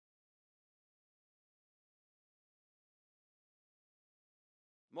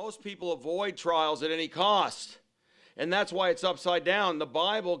Most people avoid trials at any cost. And that's why it's upside down. The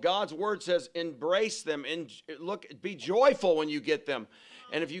Bible, God's word says, embrace them and be joyful when you get them.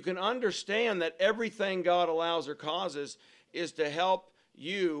 And if you can understand that everything God allows or causes is to help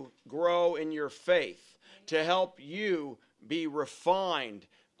you grow in your faith, to help you be refined.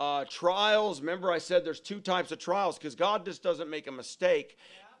 Trials, remember I said there's two types of trials, because God just doesn't make a mistake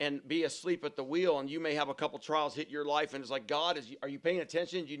and be asleep at the wheel, and you may have a couple trials hit your life, and it's like, God, are you paying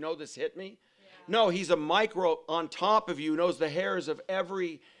attention? Do you know this hit me? No, he's a micro on top of you, knows the hairs of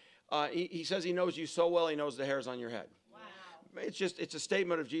every, he says he knows you so well, he knows the hairs on your head. Wow. It's a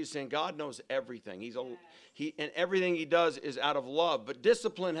statement of Jesus saying God knows everything. And everything he does is out of love, but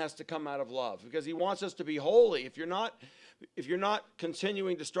discipline has to come out of love, because he wants us to be holy. If you're not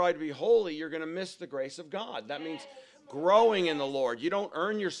continuing to strive to be holy, you're going to miss the grace of God. That means growing in the Lord. You don't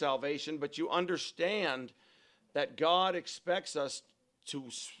earn your salvation, but you understand that God expects us to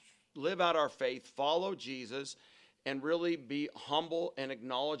live out our faith, follow Jesus, and really be humble and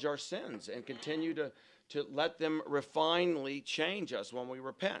acknowledge our sins and continue to let them refinedly change us when we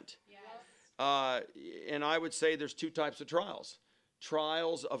repent. Yes. And I would say there's two types of trials.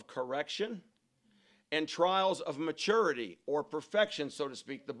 Trials of correction and trials of maturity or perfection, so to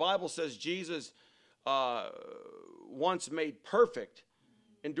speak. The Bible says Jesus, once made perfect,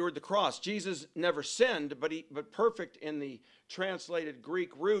 endured the cross. Jesus never sinned, but perfect in the translated Greek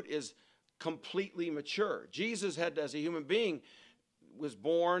root is completely mature. Jesus had, as a human being, was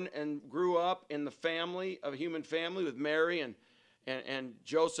born and grew up in the family, of a human family, with Mary and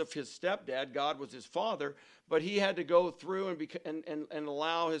Joseph, his stepdad. God was his father, but he had to go through and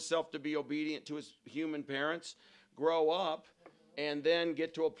allow himself to be obedient to his human parents, grow up, and then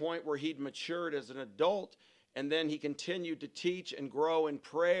get to a point where he'd matured as an adult. And then he continued to teach and grow in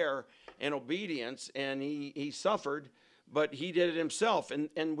prayer and obedience, and he suffered, but he did it himself.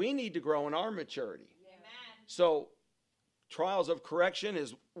 And we need to grow in our maturity. Amen. So trials of correction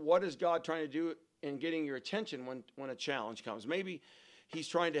is, what is God trying to do in getting your attention when a challenge comes? Maybe he's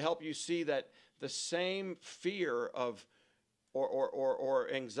trying to help you see that the same fear of or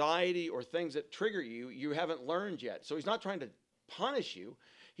anxiety or things that trigger you haven't learned yet. So he's not trying to punish you.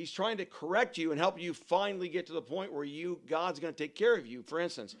 He's trying to correct you and help you finally get to the point where God's going to take care of you. For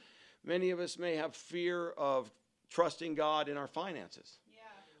instance, many of us may have fear of trusting God in our finances. Yeah.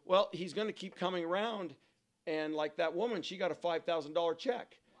 Well, he's going to keep coming around, and like that woman, she got a $5,000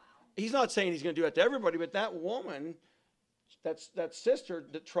 check. Wow. He's not saying he's going to do that to everybody, but that woman, that sister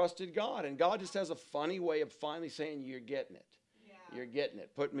that trusted God, and God just has a funny way of finally saying, you're getting it. Yeah. You're getting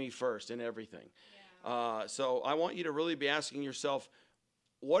it. Put me first in everything. Yeah. So I want you to really be asking yourself,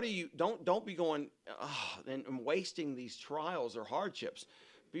 don't be going and wasting these trials or hardships.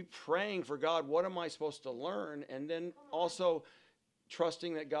 Be praying for God, what am I supposed to learn? And then also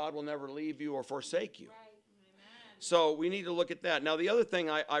trusting that God will never leave you or forsake you. Right. So we need to look at that. Now, the other thing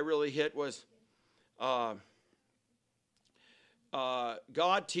I really hit was God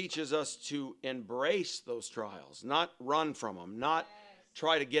teaches us to embrace those trials, not run from them, not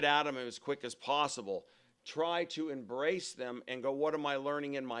try to get at them as quick as possible. Try to embrace them and go, what am I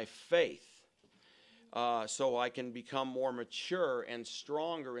learning in my faith? So I can become more mature and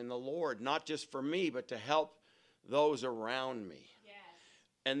stronger in the Lord, not just for me, but to help those around me. Yes.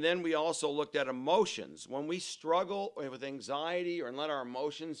 And then we also looked at emotions. When we struggle with anxiety or let our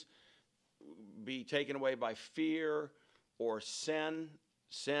emotions be taken away by fear or sin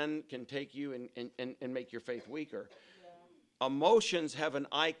can take you and make your faith weaker. Yeah. Emotions have an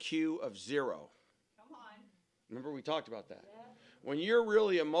IQ of 0. Remember, we talked about that. Yeah. When you're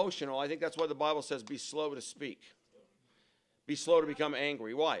really emotional, I think that's why the Bible says be slow to speak. Be slow to become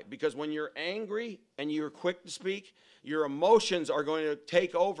angry. Why? Because when you're angry and you're quick to speak, your emotions are going to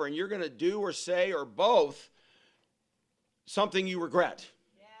take over, and you're going to do or say or both something you regret.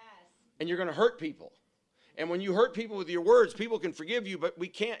 Yes. And you're going to hurt people. And when you hurt people with your words, people can forgive you, but we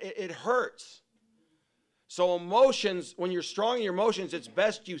can't. It hurts. So emotions, when you're strong in your emotions, it's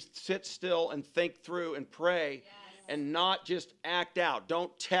best you sit still and think through and pray. Yes. And not just act out.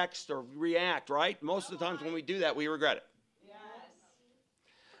 Don't text or react, right? Most of the times when we do that, we regret it. Yes.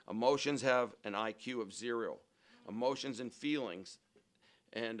 Emotions have an IQ of 0. Emotions and feelings.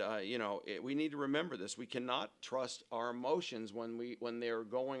 And, we need to remember this. We cannot trust our emotions when they're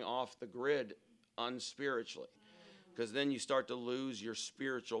going off the grid unspiritually. Because then you start to lose your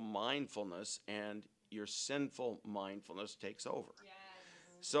spiritual mindfulness, and your sinful mindfulness takes over. Yes.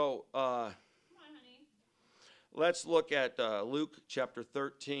 So let's look at Luke chapter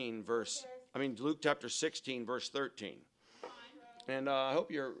 16, verse 13. And I hope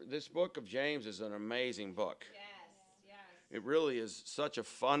this book of James is an amazing book. Yes, yes. It really is such a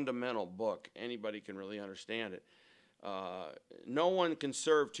fundamental book. Anybody can really understand it. No one can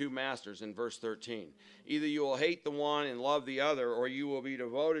serve two masters in verse 13. Either you will hate the one and love the other, or you will be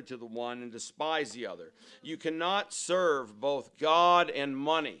devoted to the one and despise the other. You cannot serve both God and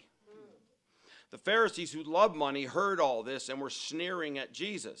money. The Pharisees who loved money heard all this and were sneering at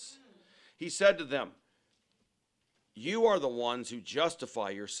Jesus. He said to them, you are the ones who justify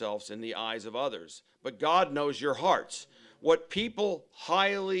yourselves in the eyes of others, but God knows your hearts. What people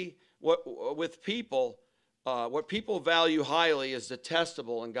value highly is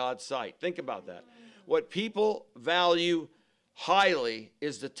detestable in God's sight. Think about that. What people value highly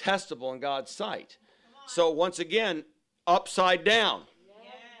is detestable in God's sight. So once again, upside down.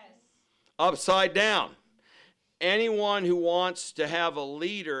 Yes. Upside down. Anyone who wants to have a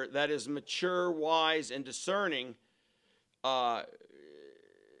leader that is mature, wise, and discerning, well,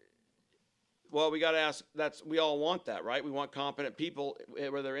 we got to ask, we all want that, right? We want competent people,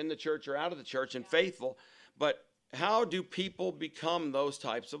 whether they're in the church or out of the church, and faithful. But how do people become those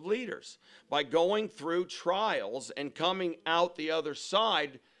types of leaders? By going through trials and coming out the other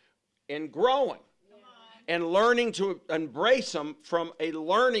side and growing. And learning to embrace them from a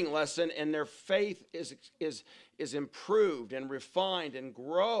learning lesson, and their faith is improved and refined and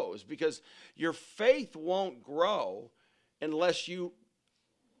grows. Because your faith won't grow unless you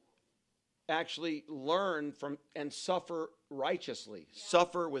actually learn from and suffer righteously,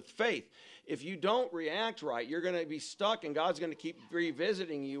 suffer with faith. If you don't react right, you're going to be stuck, and God's going to keep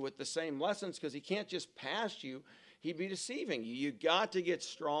revisiting you with the same lessons, because he can't just pass you. He'd be deceiving you. You got to get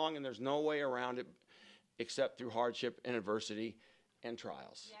strong, and there's no way around it except through hardship and adversity and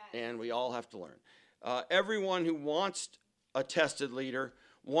trials. Yes. And we all have to learn. Everyone who wants a tested leader,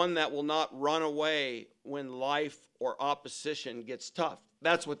 one that will not run away when life or opposition gets tough.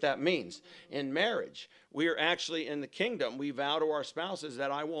 That's what that means. In marriage, we are actually in the kingdom. We vow to our spouses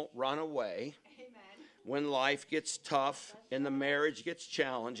that I won't run away. Amen. When life gets tough and the marriage gets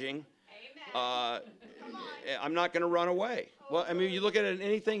challenging. I'm not going to run away. Well, I mean, you look at it in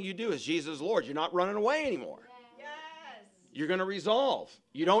anything you do as Jesus Lord. You're not running away anymore. Yes. You're going to resolve.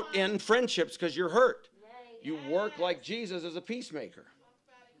 You don't end friendships because you're hurt. You work like Jesus as a peacemaker.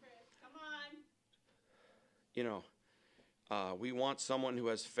 Come on. You know, we want someone who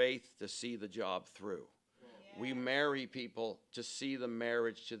has faith to see the job through. We marry people to see the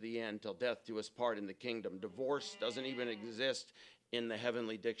marriage to the end, till death do us part in the kingdom. Divorce doesn't even exist in the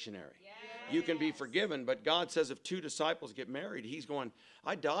heavenly dictionary. You can be forgiven, but God says if two disciples get married, he's going,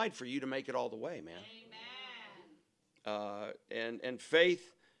 I died for you to make it all the way, man. Amen. And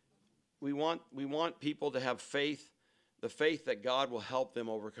faith, we want people to have faith, the faith that God will help them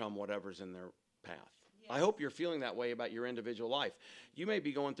overcome whatever's in their path. Yes. I hope you're feeling that way about your individual life. You may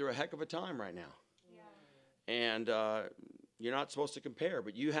be going through a heck of a time right now. Yeah. And you're not supposed to compare,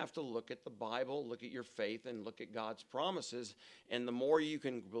 but you have to look at the Bible, look at your faith, and look at God's promises. And the more you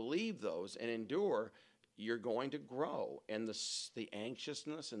can believe those and endure, you're going to grow. And the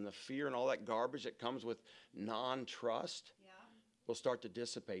anxiousness and the fear and all that garbage that comes with non-trust will start to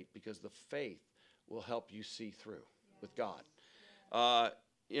dissipate, because the faith will help you see through with God.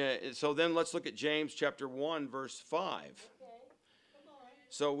 So then let's look at James chapter 1, verse 5.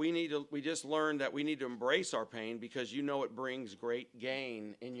 So we just learned that we need to embrace our pain, because you know it brings great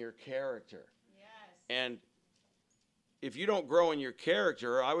gain in your character. Yes. And if you don't grow in your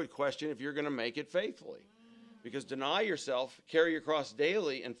character, I would question if you're going to make it faithfully. Because deny yourself, carry your cross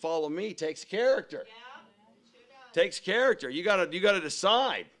daily, and follow me takes character. Yeah. Takes character. You got to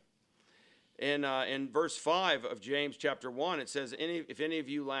decide. In verse 5 of James chapter 1, it says, if any of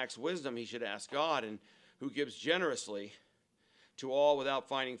you lacks wisdom, he should ask God, and who gives generously to all without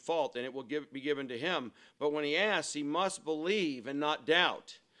finding fault, and it will be given to him. But when he asks, he must believe and not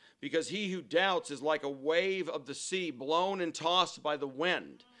doubt, because he who doubts is like a wave of the sea, blown and tossed by the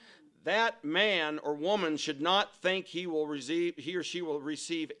wind. That man or woman should not think he or she will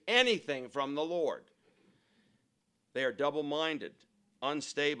receive anything from the Lord. They are double-minded,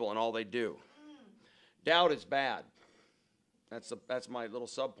 unstable in all they do. Doubt is bad. That's my little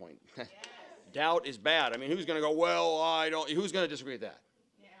subpoint. Yes. Doubt is bad. I mean, who's going to go, well, I don't, who's going to disagree with that?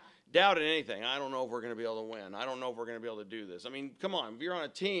 Yeah. Doubt in anything. I don't know if we're going to be able to win. I don't know if we're going to be able to do this. I mean, come on. If you're on a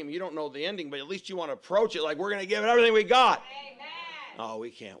team, you don't know the ending, but at least you want to approach it like we're going to give it everything we got. Amen. Oh, we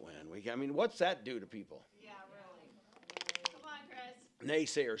can't win. I mean, what's that do to people? Yeah, really. Come on, Chris.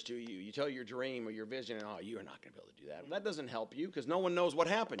 Naysayers to you. You tell your dream or your vision, and you're not going to be able to do that. That doesn't help you, because no one knows what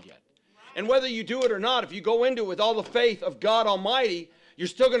happened yet. Right. And whether you do it or not, if you go into it with all the faith of God Almighty, you're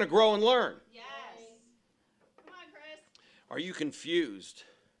still going to grow and learn. Yes. Come on, Chris. Are you confused,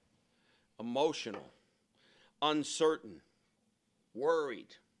 emotional, uncertain,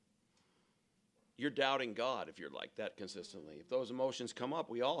 worried. You're doubting God if you're like that consistently. If those emotions come up,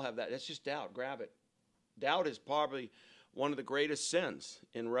 we all have that. That's just doubt. Grab it. Doubt is probably one of the greatest sins.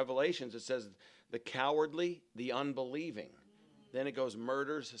 In Revelations, it says the cowardly, the unbelieving. Then it goes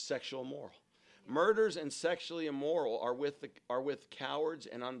murders, sexual immoral. Murders and sexually immoral are with cowards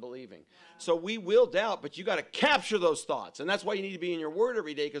and unbelieving. So we will doubt, but you got to capture those thoughts. And that's why you need to be in your word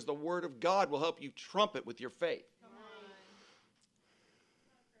every day, because the word of God will help you trump it with your faith.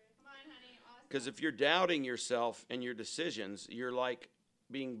 Because if you're doubting yourself and your decisions, you're like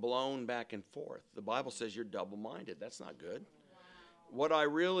being blown back and forth. The Bible says you're double-minded. That's not good. Wow. What I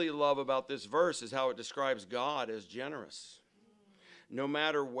really love about this verse is how it describes God as generous. No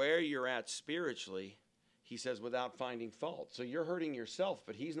matter where you're at spiritually, he says, without finding fault. So you're hurting yourself,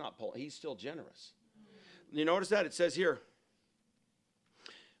 but he's not. He's still generous. You notice that? It says here,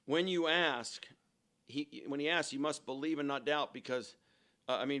 when you ask, when he asks, you must believe and not doubt, because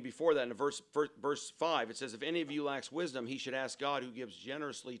before that, in verse 5, it says, if any of you lacks wisdom, he should ask God, who gives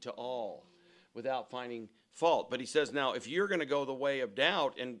generously to all without finding fault. But he says, now, if you're going to go the way of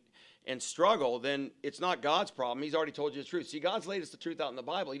doubt and struggle, then it's not God's problem. He's already told you the truth. See, God's laid us the truth out in the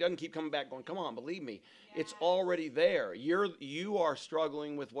Bible. He doesn't keep coming back going, come on, believe me. Yeah. It's already there. You are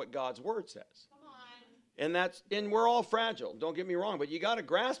struggling with what God's word says. Come on. And we're all fragile, don't get me wrong, but you got to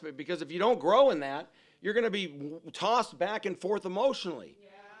grasp it, because if you don't grow in that, you're going to be tossed back and forth emotionally. Yeah.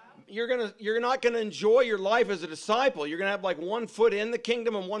 You're not going to enjoy your life as a disciple. You're going to have like one foot in the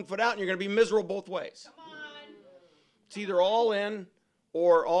kingdom and one foot out, and you're going to be miserable both ways. Come on. It's either all in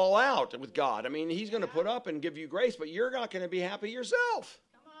or all out with God. I mean, he's going to put up and give you grace, but you're not going to be happy yourself.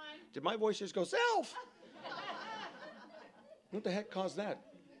 Come on. Did my voice just go self? What the heck caused that?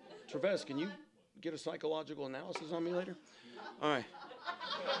 Travis, can you get a psychological analysis on me later? All right.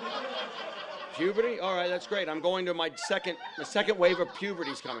 Puberty? All right, that's great. I'm going to the second wave of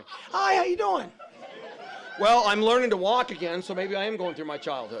puberty's coming. Hi, how you doing? Well, I'm learning to walk again, so maybe I am going through my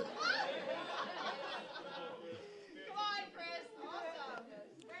childhood. Come on, Chris. Awesome.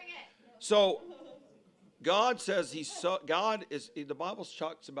 Bring it. So, God says the Bible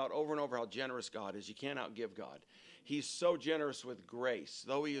talks about over and over how generous God is. You can't outgive God. He's so generous with grace.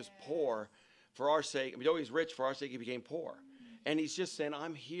 Though he is poor for our sake, though he's rich for our sake, he became poor. And he's just saying,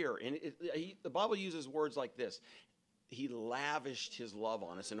 I'm here. And the Bible uses words like this. He lavished his love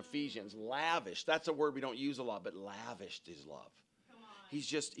on us in Ephesians. Lavished. That's a word we don't use a lot, but lavished his love. He's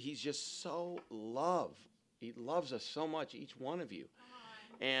just so love. He loves us so much, each one of you.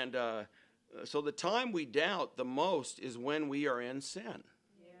 And so the time we doubt the most is when we are in sin.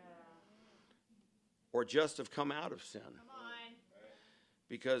 Yeah. Or just have come out of sin.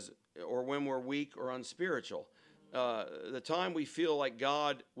 Or when we're weak or unspiritual. The time we feel like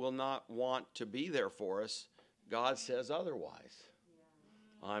God will not want to be there for us, God says otherwise.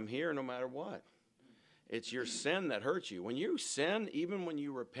 Yeah. I'm here no matter what. It's your sin that hurts you. When you sin, even when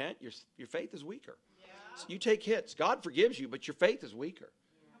you repent, your faith is weaker. Yeah. So you take hits. God forgives you, but your faith is weaker.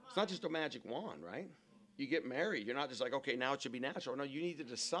 Yeah. It's not just a magic wand, right? You get married. You're not just like, okay, now it should be natural. No, you need to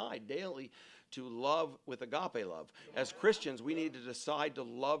decide daily to love with agape love. As Christians, we need to decide to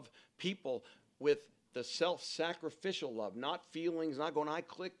love people with the self-sacrificial love, not feelings, not going, I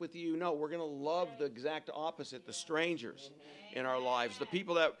click with you. No, we're going to love the exact opposite, the strangers in our lives, the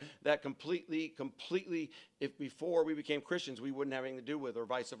people that completely, if before we became Christians, we wouldn't have anything to do with, or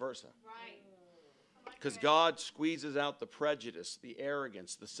vice versa. Right. Because God squeezes out the prejudice, the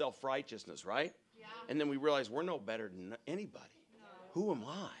arrogance, the self-righteousness, right? Yeah. And then we realize we're no better than anybody. No. Who am I?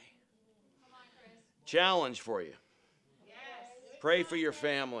 Come on, Chris. Challenge for you. Yes. Pray for your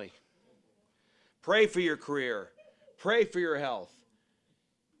family. Pray for your career. Pray for your health.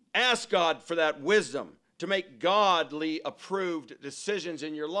 Ask God for that wisdom to make godly approved decisions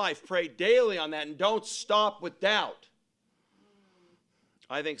in your life. Pray daily on that, and don't stop with doubt.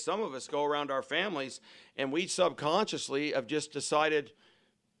 I think some of us go around our families and we subconsciously have just decided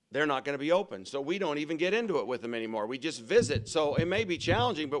they're not going to be open. So we don't even get into it with them anymore. We just visit. So it may be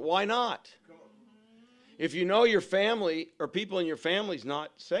challenging, but why not? If you know your family or people in your family's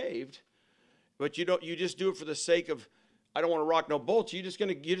not saved, but you just do it for the sake of, I don't want to rock no boats. You're just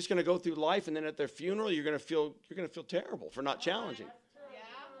gonna go through life, and then at their funeral, you're gonna feel terrible for not challenging.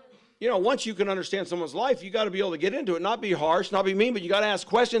 You know, once you can understand someone's life, you got to be able to get into it, not be harsh, not be mean, but you got to ask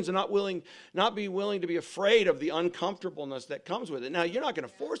questions and not be willing to be afraid of the uncomfortableness that comes with it. Now, you're not going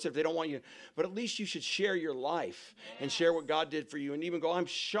to force it if they don't want you, but at least you should share your life and share what God did for you, and even go, I'm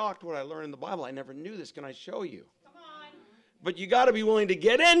shocked what I learned in the Bible. I never knew this. Can I show you? Come on. But you got to be willing to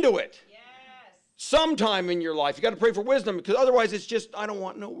get into it. Sometime in your life. You got to pray for wisdom, because otherwise it's just, I don't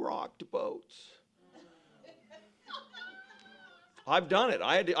want no rocked boats. I've done it.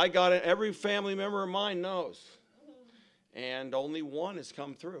 I got it. Every family member of mine knows. And only one has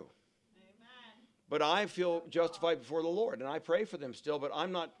come through. Amen. But I feel justified before the Lord, and I pray for them still, but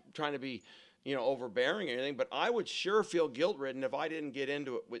I'm not trying to be, overbearing or anything, but I would sure feel guilt-ridden if I didn't get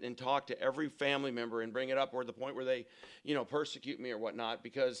into it and talk to every family member and bring it up, or the point where they, persecute me or whatnot,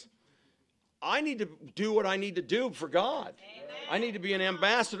 because I need to do what I need to do for God. Amen. I need to be an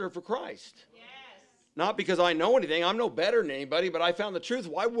ambassador for Christ. Yes. Not because I know anything. I'm no better than anybody, but I found the truth.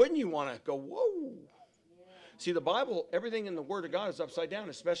 Why wouldn't you want to go, whoa? See, the Bible, everything in the Word of God is upside down,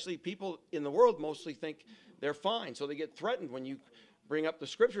 especially people in the world mostly think they're fine. So they get threatened when you bring up the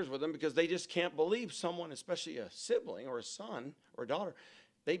Scriptures with them because they just can't believe someone, especially a sibling or a son or a daughter,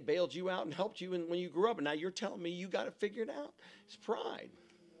 they bailed you out and helped you when you grew up. And now you're telling me you got it figured out. It's pride.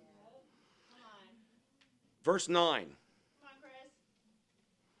 Verse 9. Come on, Chris.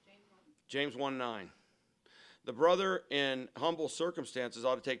 James 1:9. The brother in humble circumstances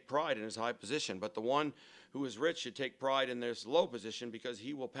ought to take pride in his high position, but the one who is rich should take pride in this low position, because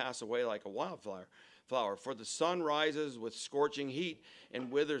he will pass away like a wildflower. For the sun rises with scorching heat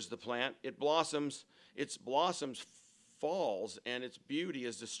and withers the plant. Its blossoms falls, and its beauty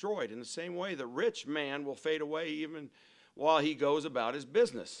is destroyed. In the same way, the rich man will fade away even while he goes about his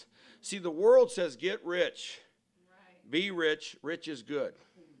business. See, the world says, get rich. Right. Be rich. Rich is good.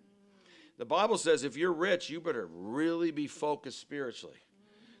 The Bible says if you're rich, you better really be focused spiritually.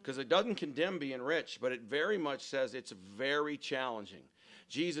 Because it doesn't condemn being rich, but it very much says it's very challenging.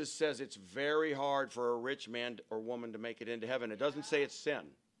 Jesus says it's very hard for a rich man or woman to make it into heaven. It doesn't say it's sin.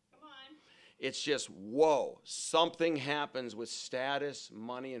 Come on. It's just, whoa, something happens with status,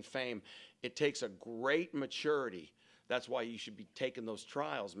 money, and fame. It takes a great maturity. That's why you should be taking those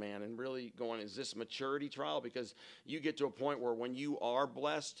trials, man, and really going, is this a maturity trial? Because you get to a point where when you are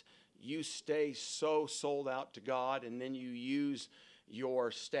blessed, you stay so sold out to God, and then you use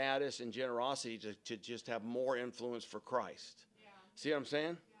your status and generosity to just have more influence for Christ. Yeah. See what I'm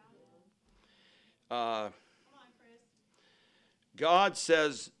saying? Yeah. Come on, Chris. God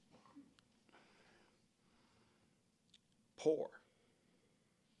says, poor.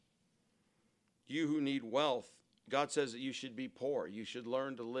 You who need wealth, God says that you should be poor. You should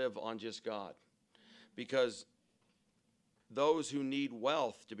learn to live on just God. Because those who need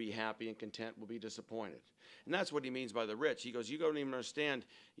wealth to be happy and content will be disappointed. And that's what he means by the rich. He goes, you don't even understand.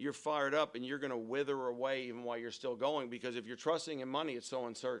 You're fired up and you're going to wither away even while you're still going, because if you're trusting in money, it's so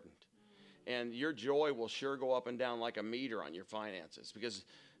uncertain. And your joy will sure go up and down like a meter on your finances, because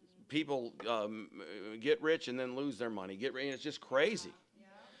people get rich and then lose their money. And it's just crazy. Yeah.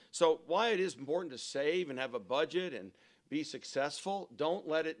 So why it is important to save and have a budget and be successful, don't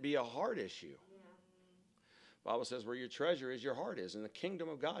let it be a heart issue. The Bible says where your treasure is, your heart is, and the kingdom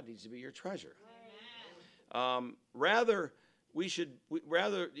of God needs to be your treasure. The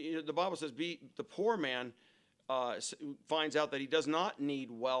Bible says, the poor man finds out that he does not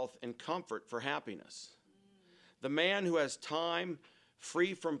need wealth and comfort for happiness. The man who has time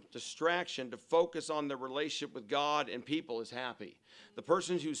free from distraction to focus on the relationship with God and people is happy. The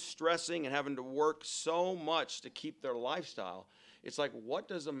person who's stressing and having to work so much to keep their lifestyle, it's like, what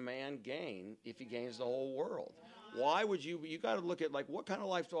does a man gain if he gains the whole world? Why would you got to look at, like, what kind of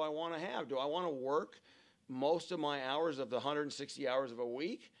life do I want to have? Do I want to work most of my hours of the 160 hours of a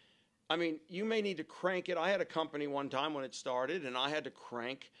week? I mean, you may need to crank it. I had a company one time when it started, and I had to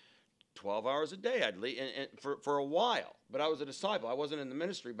crank 12 hours a day for a while. But I was a disciple. I wasn't in the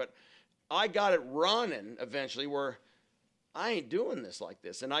ministry. But I got it running eventually where I ain't doing this like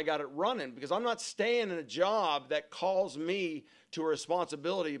this. And I got it running because I'm not staying in a job that calls me to a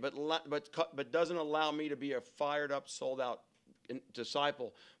responsibility but doesn't allow me to be a fired up, sold out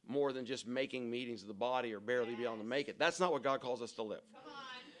disciple more than just making meetings of the body or barely be able to make it. That's not what God calls us to live. Come on.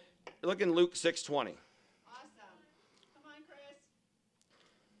 Look in Luke 6:20. Awesome. Come on, Chris.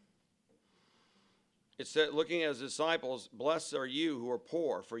 It said, looking at his disciples, blessed are you who are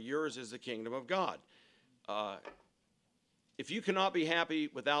poor, for yours is the kingdom of God. If you cannot be happy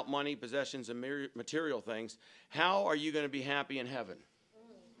without money, possessions, and material things, how are you going to be happy in heaven,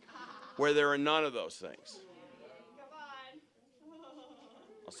 where there are none of those things?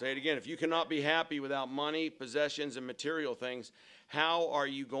 I'll say it again. If you cannot be happy without money, possessions, and material things, how are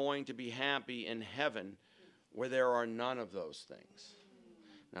you going to be happy in heaven, where there are none of those things?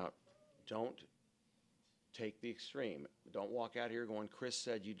 Now, don't take the extreme. Don't walk out here going, Chris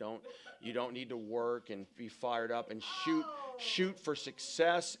said you don't need to work and be fired up and shoot for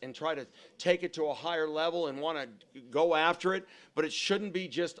success and try to take it to a higher level and want to go after it. But it shouldn't be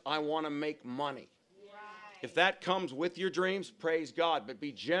just, I want to make money. Right. If that comes with your dreams, praise God, but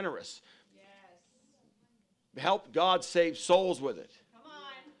be generous. Yes. help God save souls with it.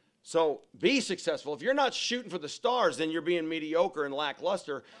 So be successful. If you're not shooting for the stars, then you're being mediocre and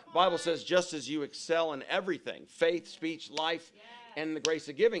lackluster. The Bible says, just as you excel in everything, faith, speech, life, and the grace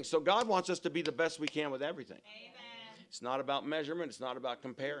of giving. So God wants us to be the best we can with everything. Amen. It's not about measurement. It's not about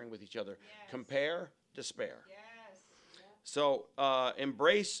comparing with each other. Yes. Compare, despair. Yes. So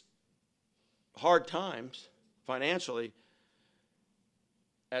embrace hard times financially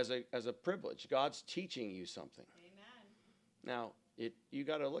as a privilege. God's teaching you something. Amen. Now, you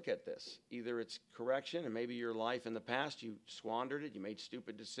got to look at this. Either it's correction, and maybe your life in the past, you squandered it, you made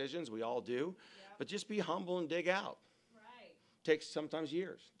stupid decisions. We all do. Yep. But just be humble and dig out. Right. Takes sometimes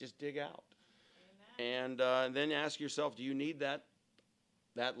years. Just dig out. Amen. And then ask yourself, do you need that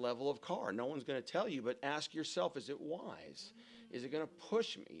level of car? No one's going to tell you, but ask yourself, is it wise? Is it going to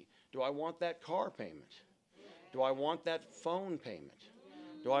push me? Do I want that car payment? Do I want that phone payment?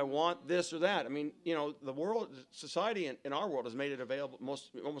 Do I want this or that? I mean, you know, the world, society in our world has made it available.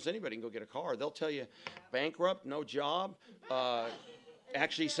 Almost anybody can go get a car. They'll tell you bankrupt, no job,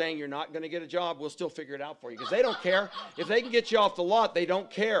 actually saying you're not going to get a job, we'll still figure it out for you. Because they don't care. If they can get you off the lot, they don't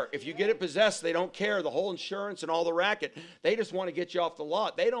care. If you get it possessed, they don't care. The whole insurance and all the racket, they just want to get you off the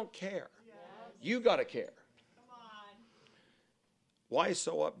lot. They don't care. Yes. You got to care. Come on. Why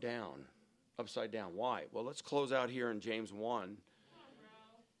so upside down? Why? Well, let's close out here in James 1.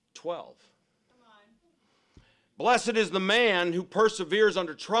 12. Blessed is the man who perseveres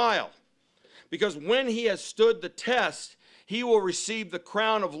under trial, because when he has stood the test, he will receive the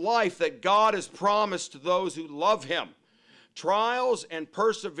crown of life that God has promised to those who love him. Trials and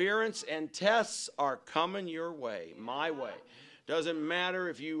perseverance and tests are coming your way, my way. Doesn't matter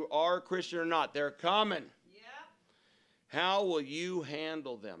if you are a Christian or not, they're coming. How will you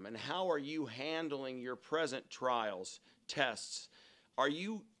handle them? And how are you handling your present trials, tests? Are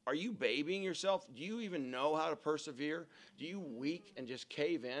you babying yourself? Do you even know how to persevere? Do you weak and just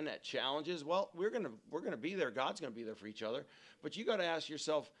cave in at challenges? Well, we're gonna be there. God's gonna be there for each other. But you got to ask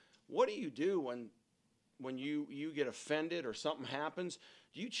yourself, what do you do when you get offended or something happens?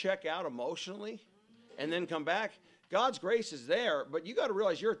 Do you check out emotionally and then come back? God's grace is there, but you got to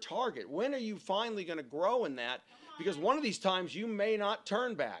realize you're a target. When are you finally going to grow in that? Because one of these times you may not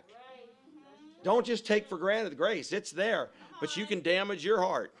turn back. Don't just take for granted the grace. It's there, but you can damage your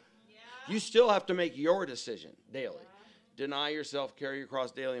heart. You still have to make your decision daily. Deny yourself, carry your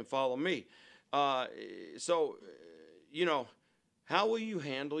cross daily, and follow me. So, you know, how will you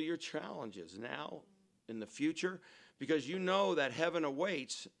handle your challenges now, in the future? Because you know that heaven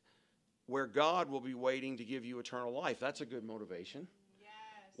awaits, where God will be waiting to give you eternal life. That's a good motivation. Yes.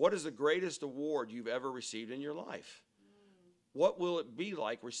 What is the greatest award you've ever received in your life? What will it be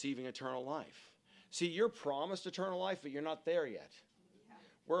like receiving eternal life? See, you're promised eternal life, but you're not there yet. Yeah.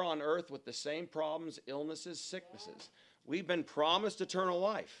 We're on earth with the same problems, illnesses, sicknesses. We've been promised eternal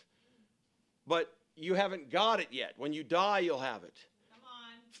life, but you haven't got it yet. When you die, you'll have it. Come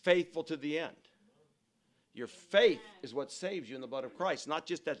on. Faithful to the end. Your faith is what saves you in the blood of Christ, not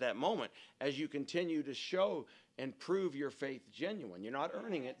just at that moment, as you continue to show and prove your faith genuine. You're not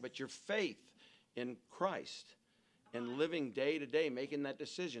earning it, but your faith in Christ and living day to day, making that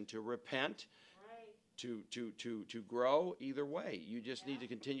decision to repent, to grow, either way. You just need to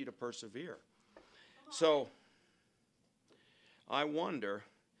continue to persevere. So I wonder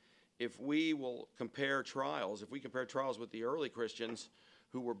if we will compare trials, if we compare trials with the early Christians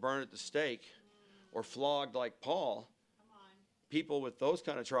who were burned at the stake or flogged like Paul, people with those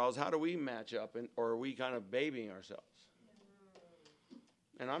kind of trials, how do we match up? Or are we kind of babying ourselves?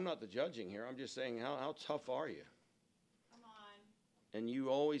 And I'm not the judging here. I'm just saying, how tough are you? Come on. And you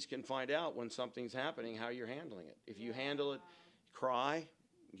always can find out when something's happening, how you're handling it. If you handle it, cry,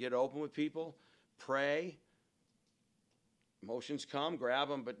 get open with people, pray. Emotions come, grab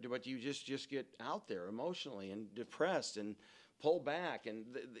them, but you just get out there emotionally and depressed and pull back and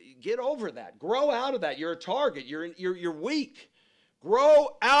get over that. Grow out of that. You're a target. You're weak. Grow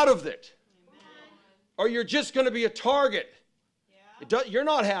out of it. Amen. Or you're just going to be a target. Yeah. You're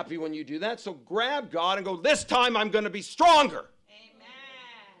not happy when you do that, so grab God and go, this time I'm going to be stronger. Amen.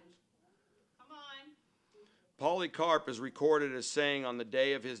 Come on. Polycarp is recorded as saying on the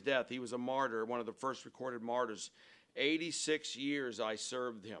day of his death, he was a martyr, one of the first recorded martyrs, 86 years I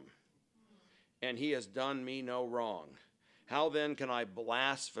served him, and he has done me no wrong. How then can I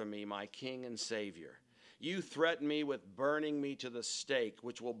blaspheme my King and Savior? You threaten me with burning me to the stake,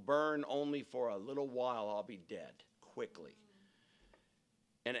 which will burn only for a little while. I'll be dead quickly.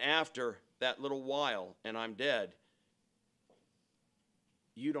 And after that little while, and I'm dead,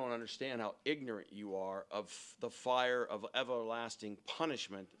 you don't understand how ignorant you are of the fire of everlasting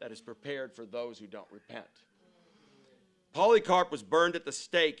punishment that is prepared for those who don't repent. Polycarp was burned at the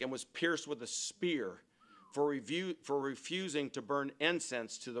stake and was pierced with a spear for refusing to burn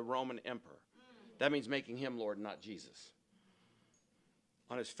incense to the Roman emperor. That means making him Lord, not Jesus.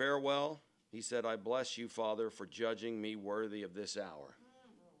 On his farewell, he said, I bless you, Father, for judging me worthy of this hour,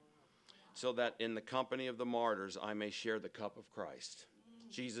 so that in the company of the martyrs I may share the cup of Christ.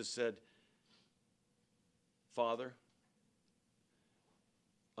 Jesus said, Father,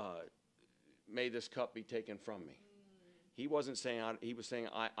 may this cup be taken from me. He wasn't saying, he was saying,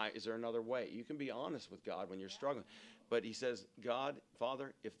 is there another way? You can be honest with God when you're struggling. But he says, God,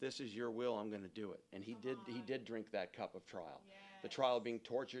 Father, if this is your will, I'm going to do it. And he did drink that cup of trial. The trial of being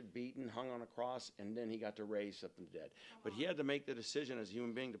tortured, beaten, hung on a cross, and then he got to raise something dead. But he had to make the decision as a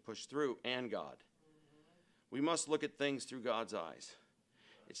human being to push through, and God. We must look at things through God's eyes.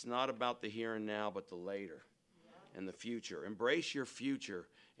 It's not about the here and now, but the later and the future. Embrace your future,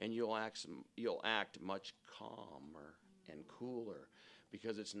 and you'll act much calmer and cooler,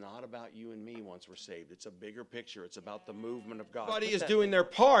 because it's not about you and me once we're saved. It's a bigger picture. It's about the movement of God. Everybody is doing their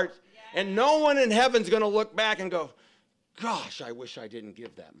part, and no one in heaven's going to look back and go, gosh, I wish I didn't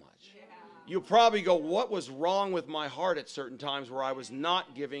give that much. You'll probably go, what was wrong with my heart at certain times where I was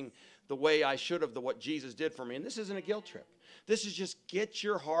not giving the way I should have, what Jesus did for me? And this isn't a guilt trip. This is just get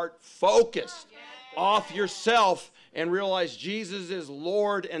your heart focused off yourself and realize Jesus is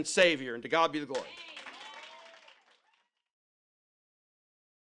Lord and Savior, and to God be the glory.